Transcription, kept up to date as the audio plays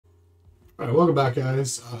All right, welcome back,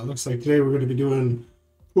 guys. Looks like today we're going to be doing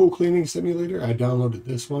Pool Cleaning Simulator. I downloaded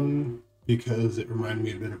this one because it reminded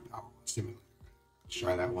me a bit of Power Simulator. Let's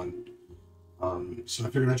try that one. So I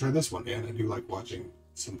figured I'd try this one, and I do like watching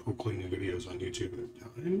some pool cleaning videos on YouTube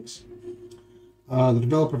at times. The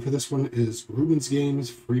developer for this one is Rubens Games,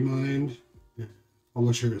 Freemind.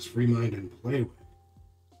 Publisher is Freemind and Playway.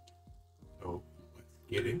 So let's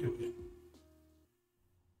get into it.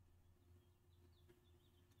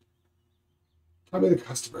 Tommy the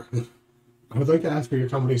customer. I would like to ask for your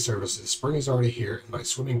company's services. Spring is already here, and my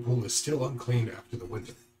swimming pool is still uncleaned after the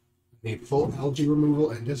winter. I need full algae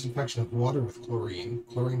removal and disinfection of water with chlorine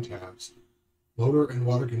tabs. Motor and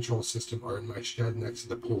water control system are in my shed next to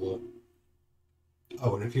the pool.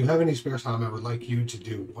 Oh, and if you have any spare time, I would like you to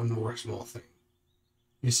do one more small thing.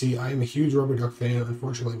 You see, I am a huge rubber duck fan.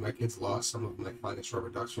 Unfortunately, my kids lost some of my finest rubber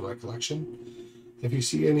ducks from my collection. If you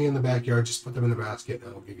see any in the backyard, just put them in a basket,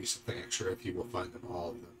 and I'll give you something extra if you will find them, all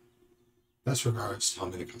of them. Best regards,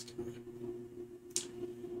 Tommy the customer.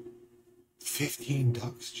 15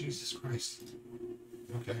 ducks? Jesus Christ.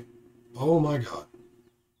 Okay. Oh my god.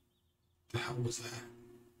 The hell was that?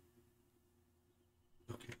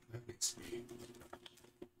 Okay, that needs to be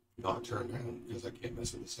not turned down because I can't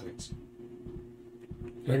mess with the settings.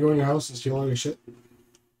 Can I go in your house and steal all your shit?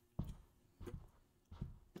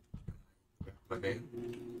 My van?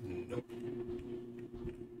 Nope.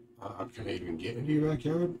 Can I even get into your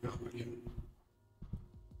backyard? No, I can't.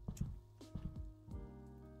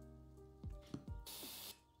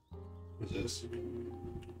 What is this? I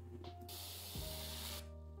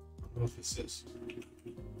don't know if this is.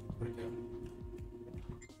 Put it down.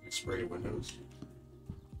 Spray windows.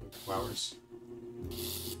 With flowers. I'm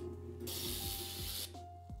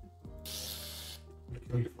gonna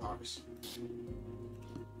kill your flowers.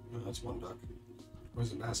 Oh, that's one duck.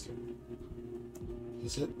 Where's the basket?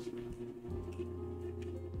 Is this it?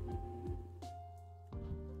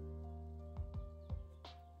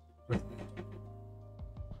 Right there.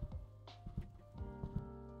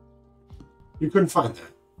 You couldn't find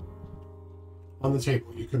that. On the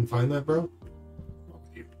table. You couldn't find that, bro? What's wrong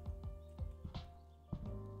with you?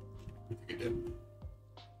 I think I did.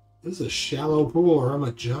 This is a shallow pool, or I'm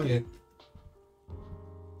a giant.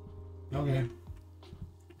 Okay.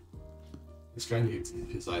 This guy needs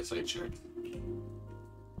his eyesight checked.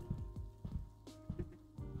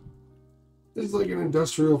 This is like an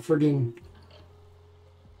industrial friggin'...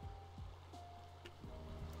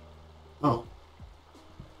 Oh.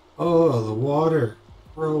 Oh, the water.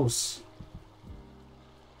 Gross.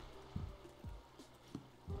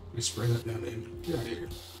 Let me spray that down in. Get out of here.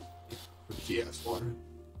 Pretty ass water.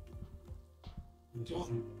 There's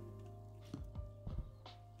one.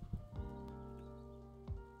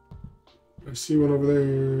 I see one over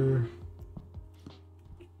there.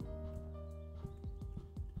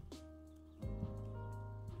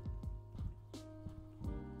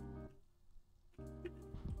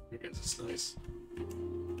 I guess it's nice.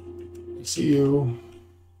 I see you.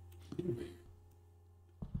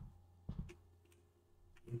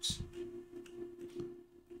 Oops.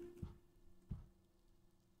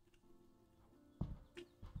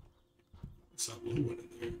 I saw a blue one in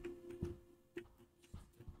there.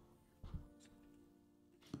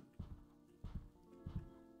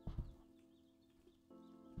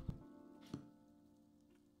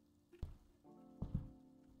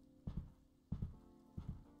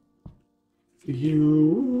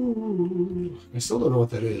 You. I still don't know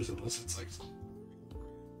what that is, unless it's like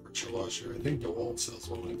pressure washer. I think DeWalt sells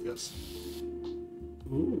one like this.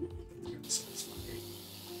 Ooh, that's kind of satisfying.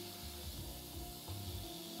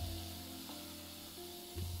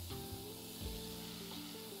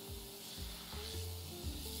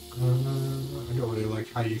 I don't really like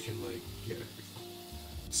how you can like get a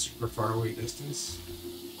super far away distance.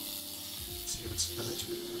 Let's see if it's better.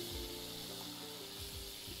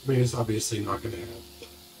 I mean, it's obviously not going to have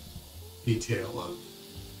the detail of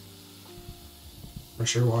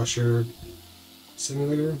pressure washer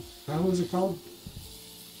simulator. How is it called?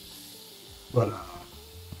 But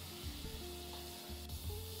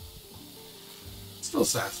still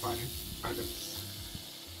satisfying, kind of.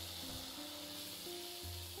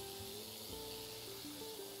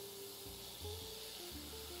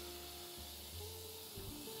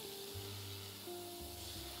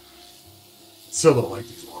 Still don't like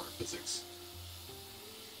these water physics.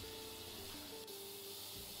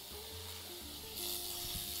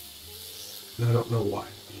 And I don't know why.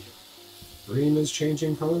 The green is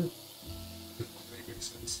changing color. It doesn't make any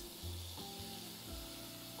sense.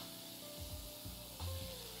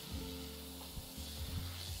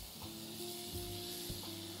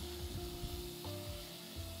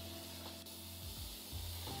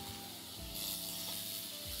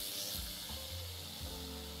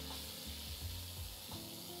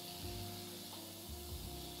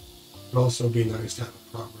 It'd also be nice to have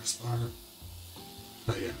a progress bar.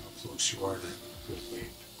 But yeah, how close you are to having the pool cleaned.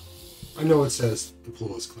 I know it says the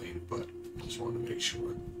pool is clean, but I just wanted to make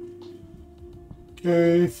sure.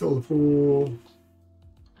 Okay, fill the pool.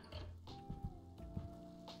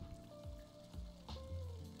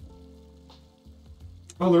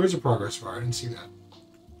 Oh, there is a progress bar. I didn't see that.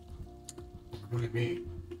 What do you mean?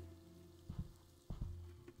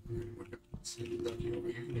 What's the ducky over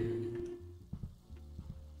here?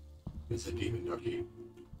 It's a demon ducky.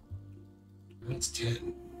 That's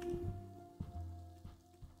 10.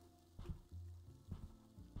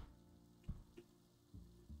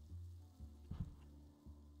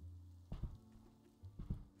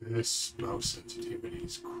 This mouse sensitivity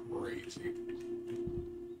is crazy.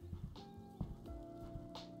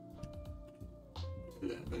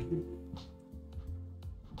 11.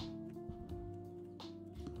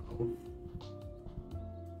 Oh.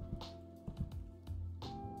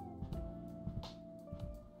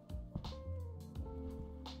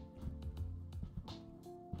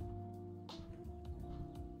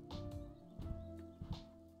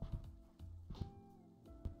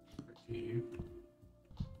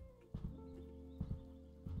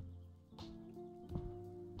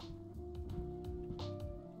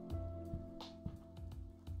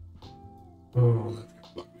 Oh, that's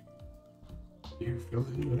gonna bug me. Can you fill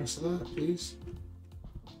in the rest of that, please?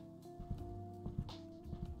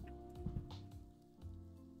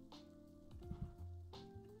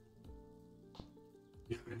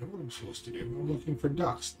 Yeah, I know what I'm supposed to do. I'm looking for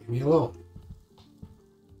ducks. Leave me alone.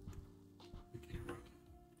 I can't run.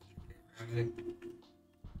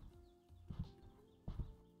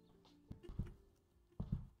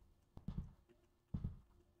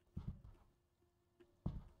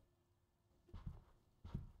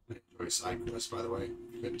 I enjoy side quests, by the way.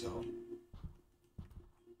 You couldn't tell.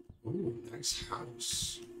 Ooh, nice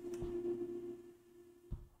house.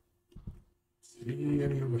 See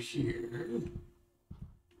any over here?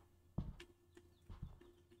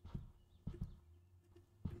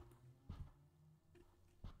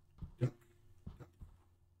 Duck, duck, duck,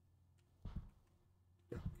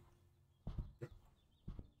 duck.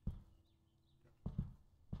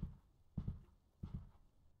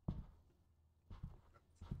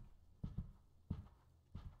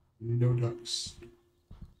 No ducks.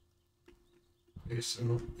 Okay, so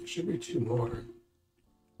there should be 2 more.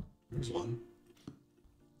 There's one.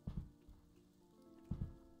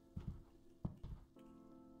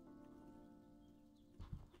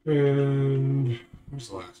 And where's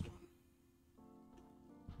the last one?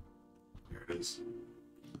 There it is.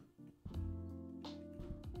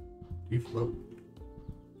 You float.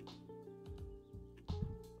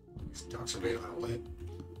 These ducks are made out of lead.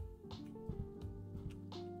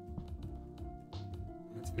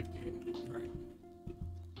 That's 15. Right.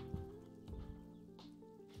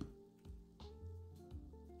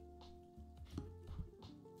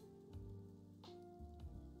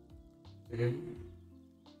 And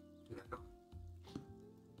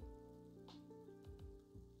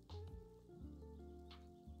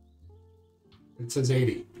it says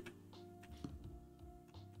 80.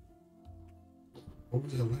 What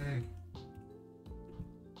was the lag?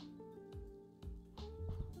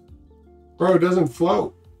 Bro, it doesn't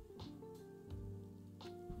float.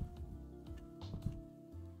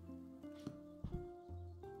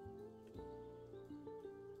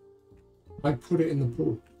 I put it in the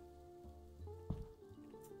pool.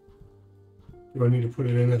 Do I need to put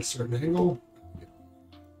it in at a certain angle?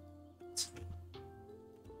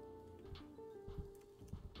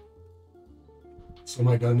 So am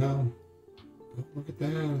I done now? Oh, look at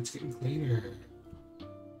that, it's getting cleaner.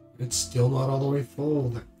 It's still not all the way full.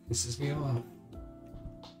 That pisses me off.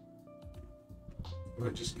 Do I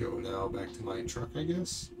just go now back to my truck, I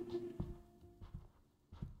guess?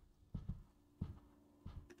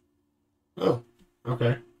 Oh,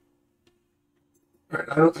 okay.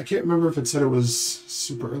 Alright, I can't remember if it said it was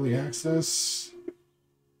super early access.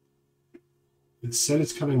 It said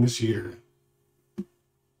it's coming this year.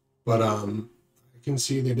 But I can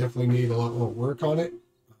see they definitely need a lot more work on it.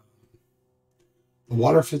 The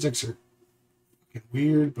water physics are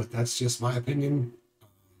weird, but that's just my opinion.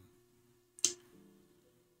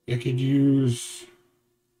 It could use,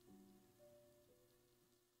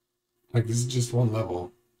 like, this is just one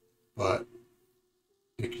level, but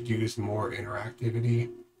it could use more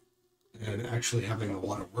interactivity and actually having the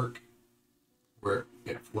water work where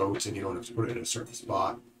it floats and you don't have to put it in a certain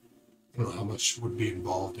spot. I don't know how much would be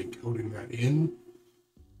involved in coding that in.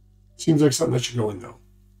 Seems like something that should go in though.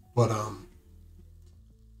 But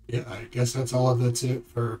yeah, I guess that's it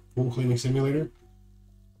for Pool Cleaning Simulator.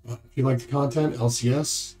 If you like the content,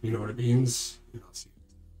 LCS, you know what it means. You know,